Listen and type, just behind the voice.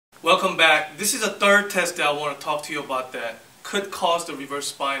Welcome back. This is a third test that I want to talk to you about that could cause the reverse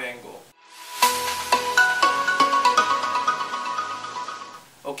spine angle.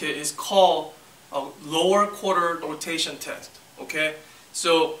 Okay, it's called a lower quarter rotation test. Okay,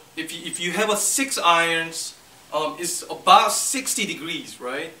 so if you have a 6 irons, it's about 60 degrees,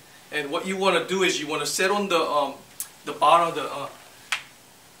 right? And what you want to do is you want to set on the bottom of the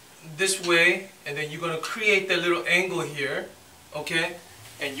this way, and then you're going to create that little angle here. Okay,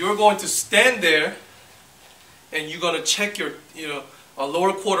 and you're going to stand there, and you're going to check your a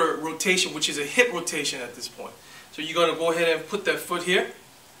lower quarter rotation, which is a hip rotation at this point. So you're going to go ahead and put that foot here,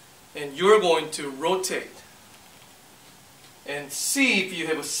 and you're going to rotate and see if you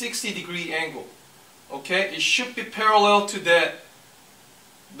have a 60-degree angle. Okay, it should be parallel to the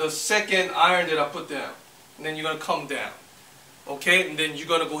second iron that I put down, and then you're going to come down. Okay, and then you're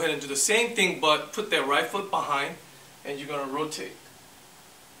going to go ahead and do the same thing, but put that right foot behind, and you're going to rotate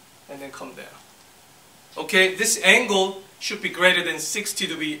and then come down. Okay, this angle should be greater than 60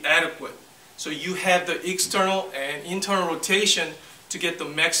 to be adequate. So you have the external and internal rotation to get the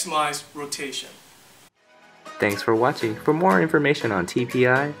maximized rotation. Thanks for watching. For more information on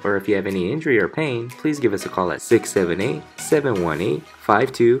TPI, or if you have any injury or pain, please give us a call at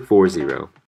 678-718-5240.